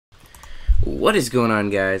What is going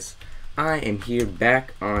on, guys? I am here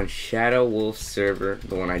back on Shadow Wolf server,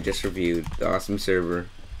 the one I just reviewed, the awesome server,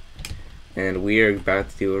 and we are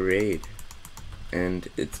about to do a raid, and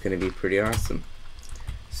it's gonna be pretty awesome.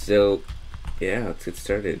 So yeah, let's get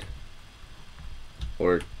started.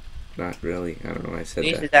 Or not really, I don't know why I said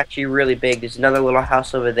This that. is actually really big. There's another little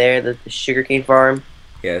house over there, the sugarcane farm.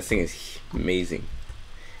 Yeah, this thing is amazing.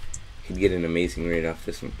 Could get an amazing raid off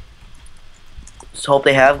this one. Just hope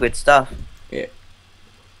they have good stuff. Yeah,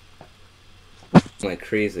 like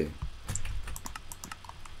crazy.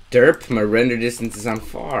 Derp, my render distance is on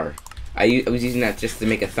far. I was using that just to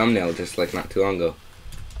make a thumbnail just like not too long ago.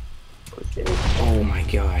 Oh my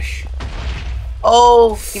gosh.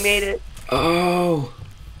 Oh, he made it. Oh.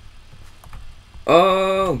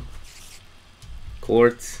 Oh.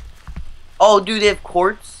 Quartz. Oh, dude, they have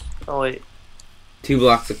quartz. Oh wait, 2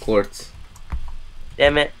 blocks of quartz.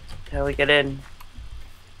 damn it. How do we get in?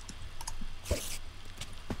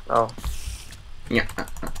 Oh, Yeah.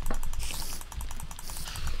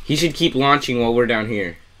 He should keep launching while we're down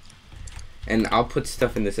here. And I'll put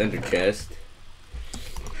stuff in this ender chest.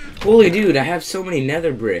 Holy dude, I have so many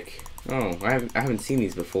nether brick. Oh, I haven't seen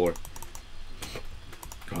these before.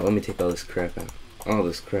 Oh, let me take all this crap out. All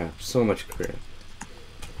this crap. So much crap.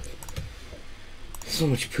 So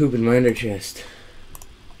much poop in my ender chest.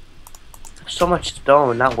 so much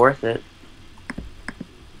stone, not worth it.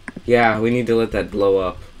 Yeah, we need to let that blow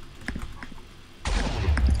up.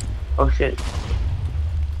 Oh shit.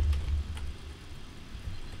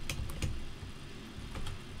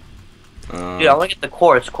 Dude, I want to get the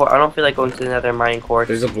quartz. I don't feel like going to the nether mining quartz.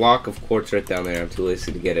 There's a block of quartz right down there. I'm too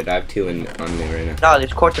lazy to get it. I have 2 on me right now. No,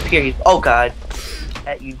 there's quartz up here. Oh god.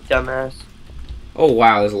 That you dumbass. Oh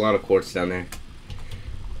wow, there's a lot of quartz down there.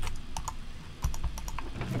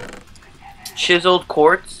 Chiseled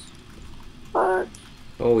quartz? What?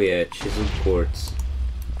 Oh yeah, chiseled quartz.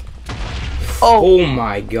 Oh! Oh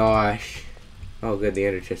my gosh. Oh good, the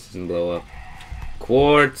ender chest doesn't blow up.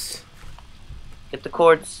 Quartz. Get the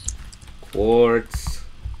quartz. Quartz.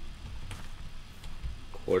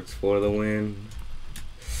 Quartz for the win.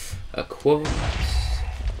 A quartz.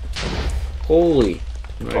 Holy.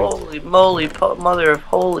 Holy moly, mother of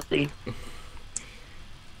holy.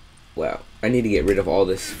 Wow. I need to get rid of all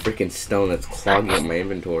this freaking stone that's clogging up my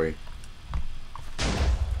inventory.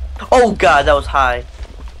 Oh god, that was high.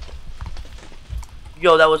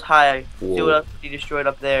 Yo, that was high. Whoa. See what else he destroyed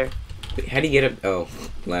up there. Wait, how do you get up? Oh,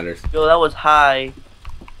 ladders. Yo, that was high.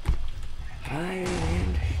 Hi.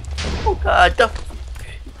 Oh god, the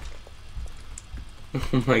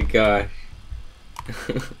Oh my gosh.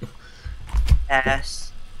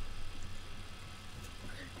 ass.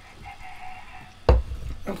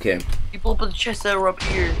 Okay. People open the chests that are up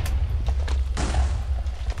here.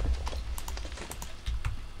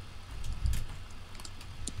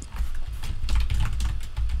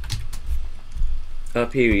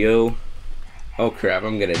 Up here, yo. Oh crap,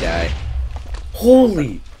 I'm gonna die.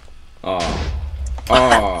 Holy! Oh.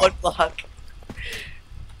 Oh. One block.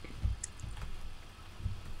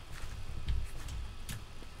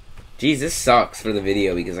 Jeez, this sucks for the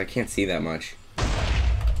video because I can't see that much.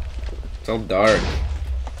 It's all dark.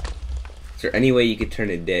 Is there any way you could turn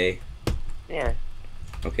it day? Yeah.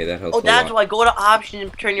 Okay, that helps Oh, a that's lot. why. Go to options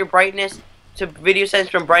and turn your brightness to video settings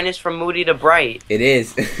from brightness from moody to bright. It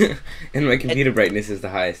is. And my computer brightness is the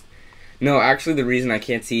highest. No, actually the reason I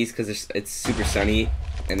can't see is because it's super sunny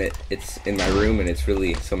and it's in my room and it's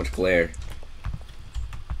really so much glare.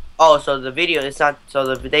 Oh, so the video, it's not,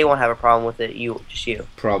 so they won't have a problem with it, just you.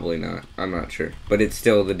 Probably not. I'm not sure. But it's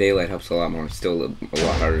still, the daylight helps a lot more. It's still a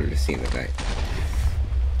lot harder to see in the night.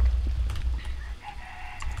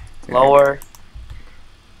 Lower.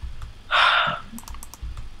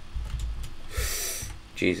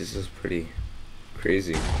 Jesus, this is pretty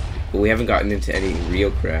crazy. But we haven't gotten into any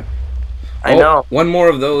real crap. I know. One more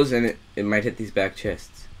of those and it might hit these back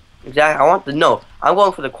chests. Exactly. I want the, no, I'm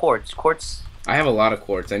going for the quartz. Quartz. I have a lot of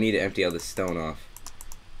quartz. I need to empty all this stone off.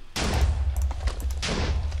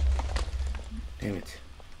 Damn it.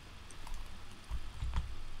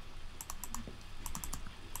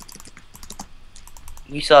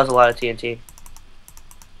 He still has a lot of TNT.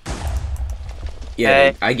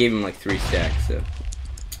 Yeah, Hey. I gave him like 3 stacks, so.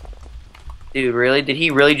 Dude, really? Did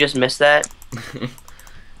he really just miss that?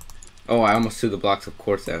 Oh, I almost threw the blocks of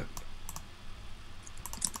quartz out.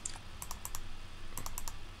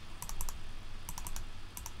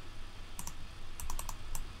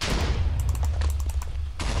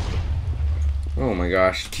 Oh my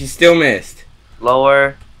gosh, he still missed.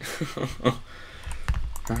 Lower.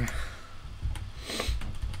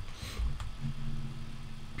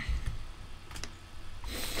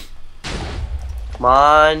 Come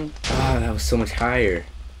on. Oh, that was so much higher.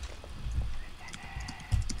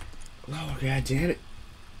 Oh, god damn it.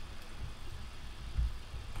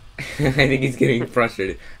 I think he's getting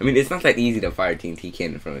frustrated. I mean, it's not that easy to fire TNT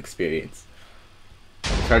cannon from experience.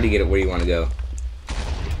 It's hard to get it where you want to go.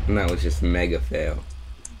 And that was just mega fail.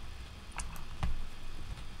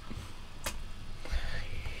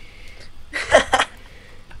 I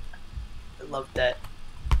love that.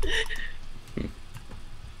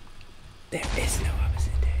 There is no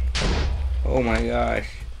opposite day. Oh my gosh.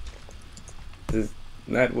 This is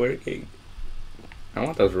not working. I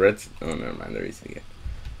want those reds. Oh, never mind. They're easy to get.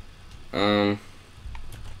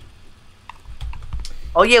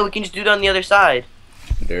 Oh yeah, we can just do it on the other side.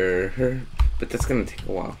 But that's gonna take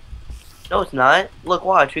a while. No, it's not. Look,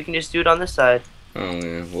 watch. We can just do it on this side. Oh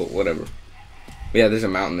yeah, well, whatever. Yeah, there's a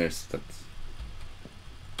mountain there. So that's...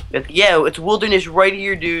 Yeah, it's wilderness right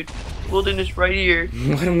here, dude. Wilderness right here.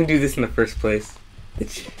 Why didn't we do this in the first place?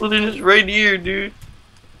 Wilderness right here, dude.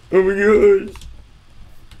 Oh my gosh.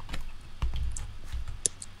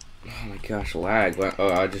 Oh my gosh, lag. Oh,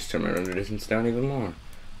 I'll just turn my render distance down even more.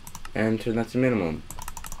 And turn that to minimum.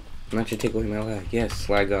 And that should take away my lag. Yes,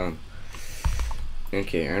 lag on.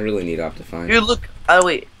 Okay, I really need Optifine. Dude, look. Oh,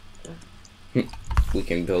 wait. We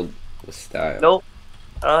can build with style. Nope.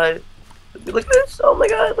 Look at this. Oh my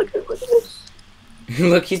god, look at this.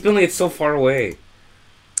 Look, he's building it so far away.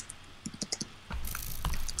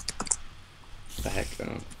 What the heck,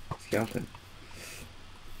 though? Skeleton.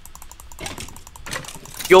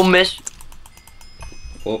 You'll miss.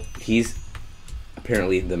 Well, he's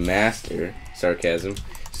apparently the master. Sarcasm.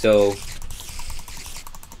 So.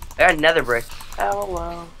 I got another brick. Oh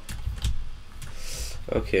wow.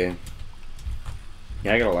 Okay.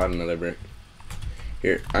 Yeah, I got a lot of nether brick.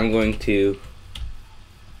 Here, I'm going to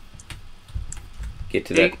get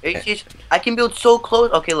to that. I can build so close.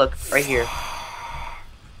 Okay, look, right here.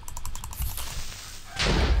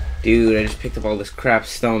 Dude, I just picked up all this crap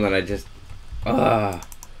stone that I just...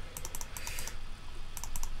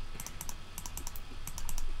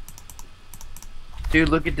 Dude,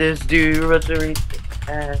 look at this, dude. We're about to read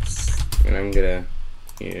ass. And I'm gonna,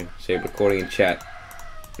 say recording in chat.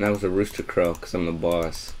 And that was a rooster crow, because I'm the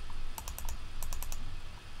boss.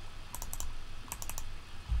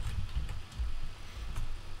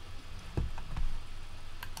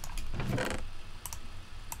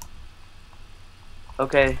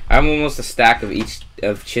 Okay. I'm almost a stack of each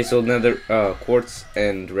of chiseled nether quartz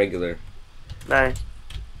and regular. Nice.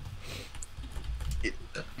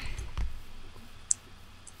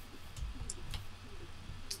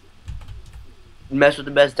 Mess with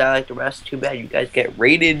the best, die like the rest. Too bad you guys get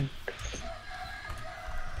raided.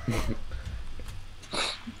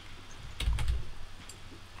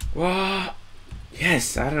 Wow.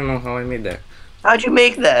 Yes, I don't know how I made that. How'd you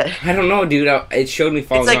make that? I don't know, dude. It showed me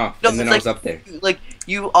falling off, and then I was up there. Like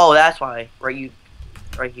you. Oh, that's why. Right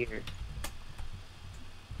here.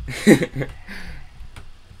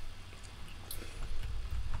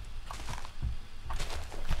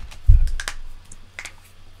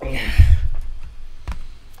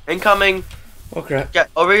 Incoming. Oh crap. Yeah,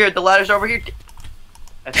 over here. The ladder's over here.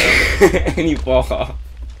 And you fall off.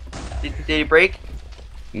 Did it break?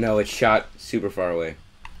 No, it shot super far away.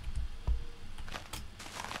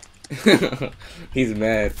 He's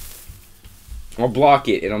mad. I'll block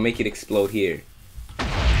it and I'll make it explode here.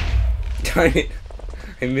 Darn it.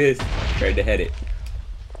 I missed. Tried to head it.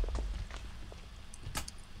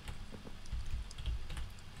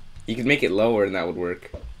 You could make it lower and that would work.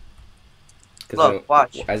 Look,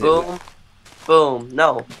 watch. Boom. Boom.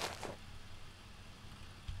 No.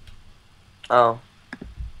 Oh.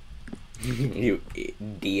 You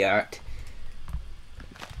idiot.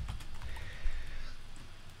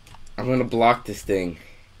 I'm gonna block this thing.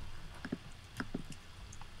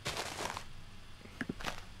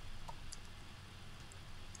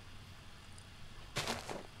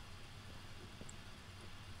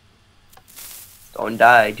 Don't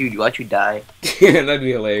die. Dude, watch you die. That'd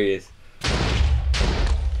be hilarious.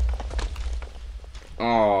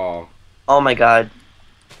 Oh. Oh my god.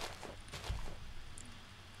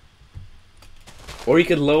 Or you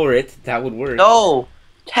could lower it. That would work. No!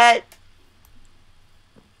 Tet!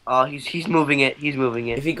 Oh, he's moving it. He's moving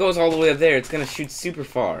it. If he goes all the way up there, it's gonna shoot super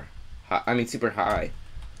far. I mean, super high.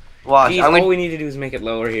 Watch. Jeez, all we need to do is make it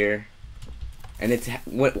lower here. And it's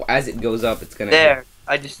as it goes up, it's gonna... There.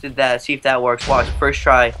 I just did that. See if that works. Watch. First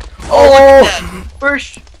try. Oh, look at that.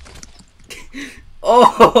 First...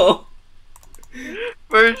 Oh!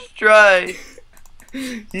 First try.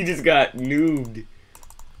 He just got noobed.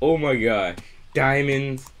 Oh my gosh.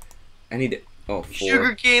 Diamonds. I need to... Oh, 4.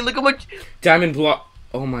 Sugar cane. Look how much... Diamond block.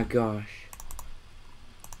 Oh my gosh.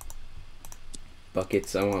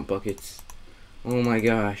 Buckets. I want buckets. Oh my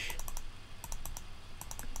gosh.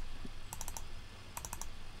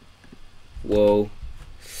 Whoa.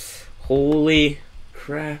 Holy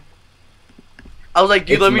crap. I was like,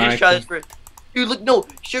 dude, It's let me my just try thing. this for. Dude, look, no,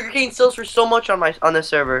 sugarcane sells for so much on this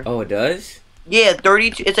server. Oh, it does? Yeah,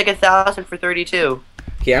 32. It's like 1,000 for 32.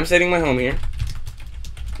 Okay, I'm setting my home here.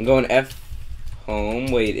 I'm going F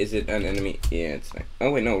home. Wait, is it an enemy? Yeah, it's not.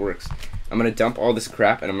 Oh, wait, no, it works. I'm gonna dump all this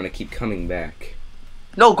crap and I'm gonna keep coming back.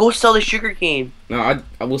 No, go sell the sugarcane. No,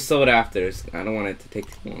 I will sell it after. I don't want it to take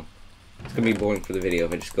too long. It's gonna be boring for the video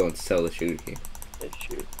if I just go and sell the sugarcane. That's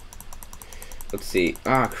true. Let's see.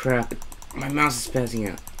 Ah, crap. My mouse is passing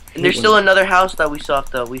out. And there's still another house that we still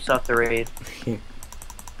have to raid.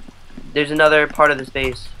 There's another part of this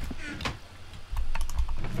base.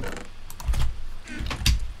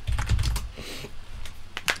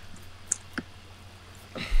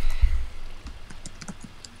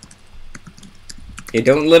 Yeah,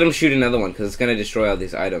 don't let him shoot another one because it's gonna destroy all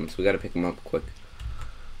these items. We gotta pick them up quick.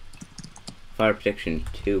 Fire protection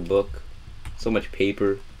 2 book. So much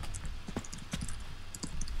paper.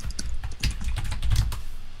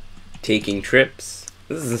 Taking trips.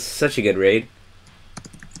 This is such a good raid.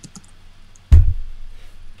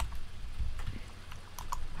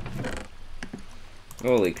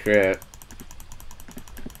 Holy crap.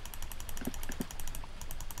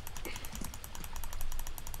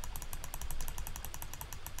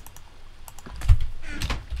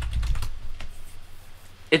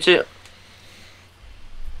 It's a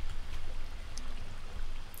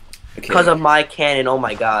Okay. because of my cannon. Oh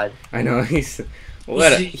my god. I know he's.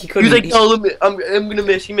 What? He couldn't. He's like, no, let me, I'm gonna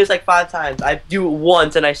miss. He missed like 5 times. I do it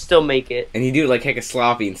once and I still make it. And he do it like hecka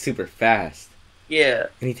sloppy and super fast. Yeah.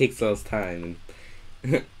 And he takes all his time.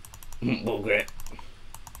 And bullcrap.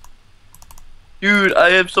 Dude,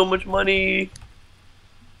 I have so much money.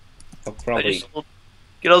 I'll I probably. just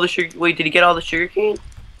get all the sugar. Wait, did he get all the sugar cane?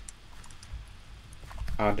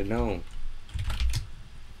 I don't know.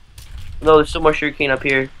 No, there's still more sugar cane up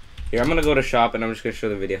here. Here, I'm gonna go to shop and I'm just gonna show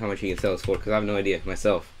the video how much he can sell us for because I have no idea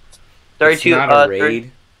myself. 32. It's not a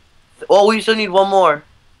raid. Oh, we still need one more.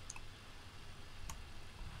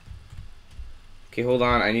 Okay, hold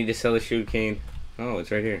on. I need to sell the sugarcane. Oh,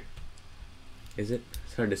 it's right here. Is it?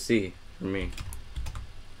 It's hard to see for me.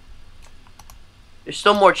 There's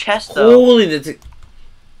still more chests though. Holy, that's it.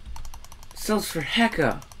 Sells for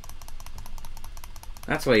hecka.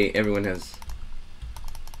 That's why everyone has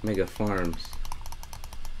mega farms.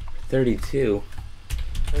 32.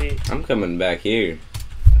 Wait. I'm coming back here.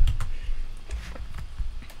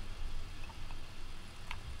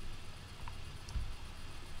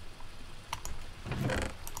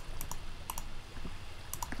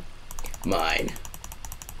 Mine.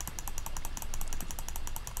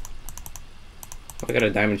 Oh, I got a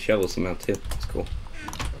diamond shovel somehow too. That's cool.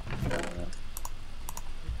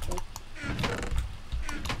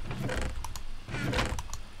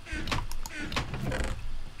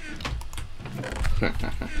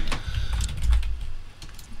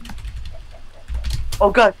 Oh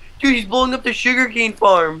god, dude, he's blowing up the sugarcane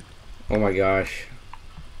farm. Oh my gosh.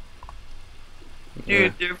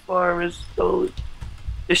 Dude, their farm is so.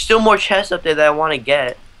 There's still more chests up there that I want to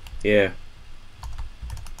get. Yeah.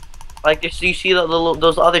 Like, you see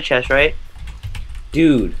those other chests, right?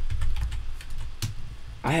 Dude.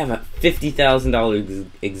 I have a $50,000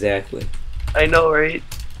 exactly. I know, right?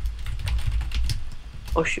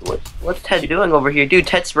 Oh shit, what's Ted doing over here? Dude,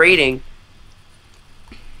 Ted's raiding.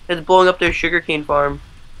 Ted's blowing up their sugarcane farm.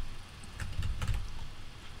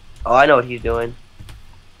 Oh, I know what he's doing.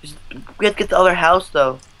 We have to get the other house,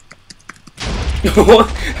 though. I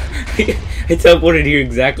teleported here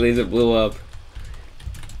exactly as it blew up.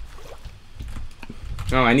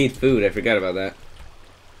 Oh, I need food. I forgot about that.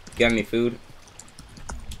 Got any food?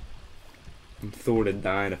 I'm sort of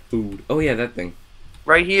dying of food. Oh yeah, that thing.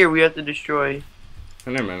 Right here, we have to destroy.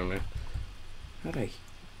 Oh, never mind, man. How'd I...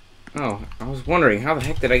 Oh, I was wondering, how the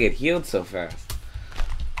heck did I get healed so fast?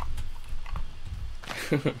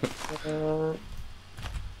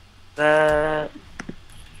 That.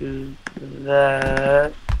 Do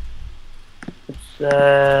that. Put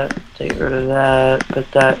that. Take rid of that.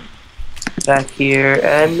 Put that back here,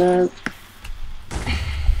 and then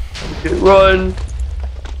run.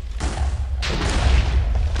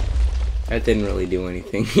 That didn't really do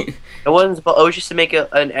anything. It wasn't. It was just to make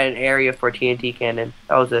an area for TNT cannon.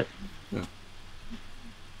 That was it. Oh.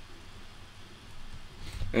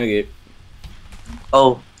 Okay.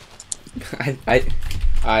 Oh.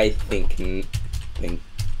 I think.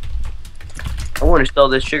 I want to sell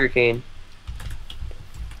this sugarcane.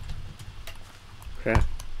 Crap.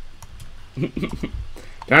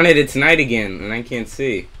 Darn it, it's night again, and I can't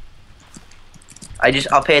see.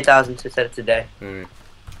 I'll pay 1,000 to set it today. Alright.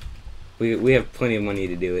 We have plenty of money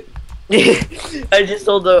to do it. I just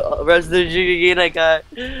sold the rest of the sugar cane I got.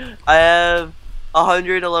 I have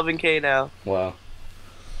 111K now. Wow.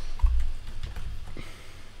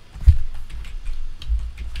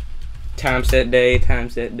 Time set day, time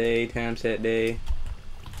set day, time set day.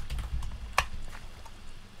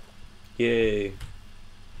 Yay.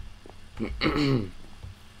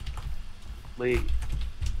 Wait.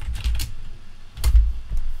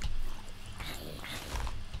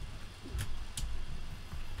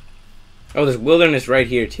 Oh, there's wilderness right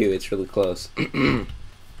here too. It's really close.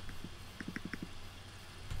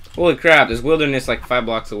 Holy crap, there's wilderness like 5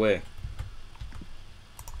 blocks away.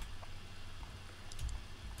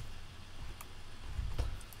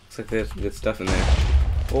 Looks like there's good stuff in there.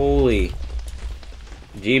 Holy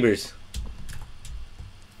jeebers.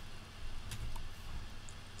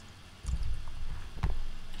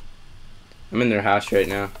 I'm in their house right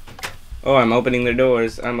now. Oh, I'm opening their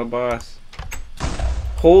doors. I'm a boss.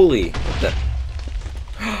 Holy. What the?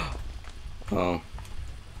 Oh.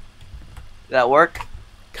 Did that work?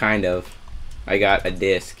 Kind of. I got a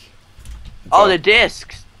disc. Oh, the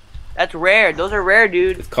discs. That's rare. Those are rare,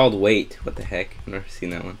 dude. It's called Wait. What the heck? I've never seen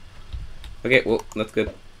that one. Okay, well, that's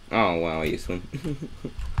good. Oh, wow, I used one.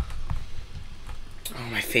 Oh,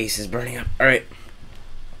 my face is burning up. Alright.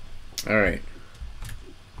 Alright.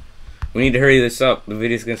 We need to hurry this up. The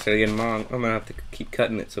video's gonna start getting long. I'm gonna have to keep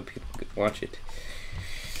cutting it so people can watch it.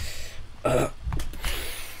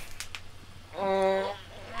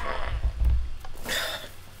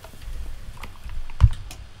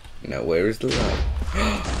 Now, where is the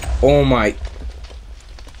love? Oh my.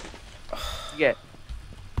 Yeah.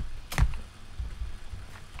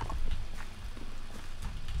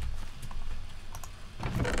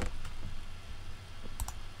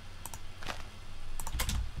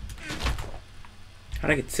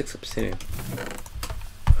 How'd I get 6 obsidian?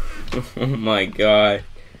 Oh my god.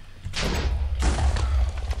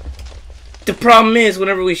 The problem is,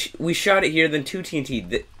 whenever we shot it here, then 2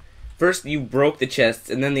 TNT. First you broke the chests,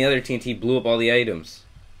 and then the other TNT blew up all the items.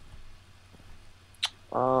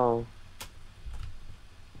 Oh.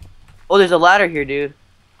 Oh, there's a ladder here, dude.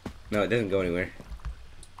 No, it doesn't go anywhere.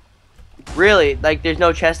 Really? Like, there's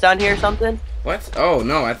no chest down here or something? What? Oh,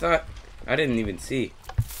 no, I thought... I didn't even see.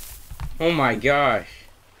 Oh my gosh.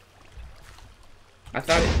 I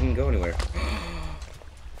thought it didn't go anywhere.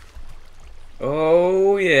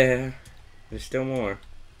 Oh, yeah. There's still more.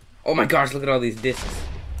 Oh my gosh, look at all these discs.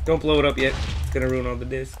 Don't blow it up yet. It's gonna ruin all the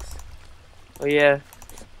discs. Oh, yeah.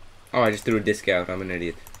 Oh, I just threw a disc out. I'm an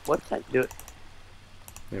idiot. What's that do?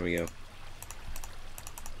 There we go.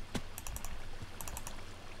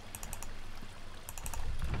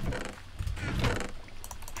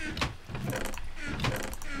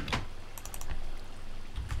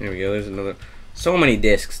 There we go. There's another. So many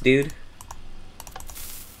discs, dude.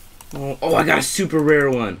 Oh, I got a super rare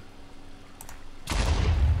one.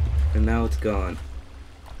 And now it's gone.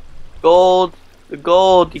 Gold. The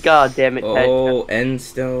gold. God damn it. Oh, end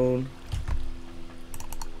stone.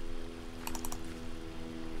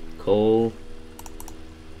 Coal.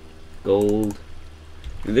 Gold.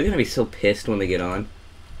 Dude, they're gonna be so pissed when they get on.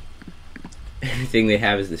 Everything they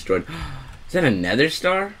have is destroyed. Is that a nether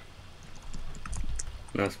star?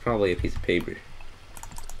 No, it's probably a piece of paper.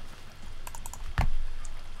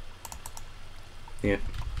 Yeah.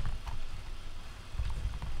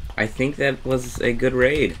 I think that was a good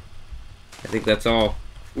raid. I think that's all.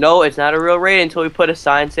 No, it's not a real raid until we put a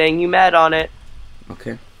sign saying you mad on it.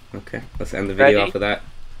 Okay. Okay. Let's end the video Ready? off with that.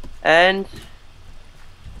 And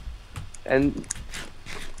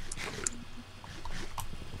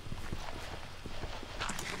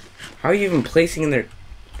How are you even placing in there?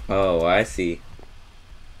 Oh, I see.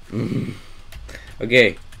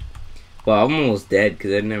 Okay. Well, I'm almost dead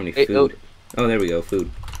because I didn't have any food. Oh, there we go.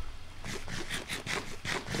 Food.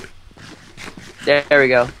 there we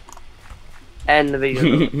go. End the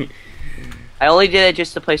video. I only did it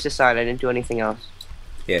just to place a sign. I didn't do anything else.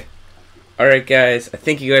 Yeah. Alright, guys. I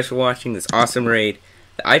thank you guys for watching this awesome raid.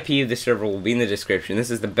 The IP of the server will be in the description.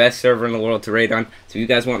 This is the best server in the world to raid on. So if you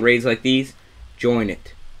guys want raids like these, join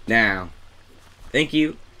it now. Thank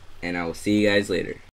you, and I will see you guys later.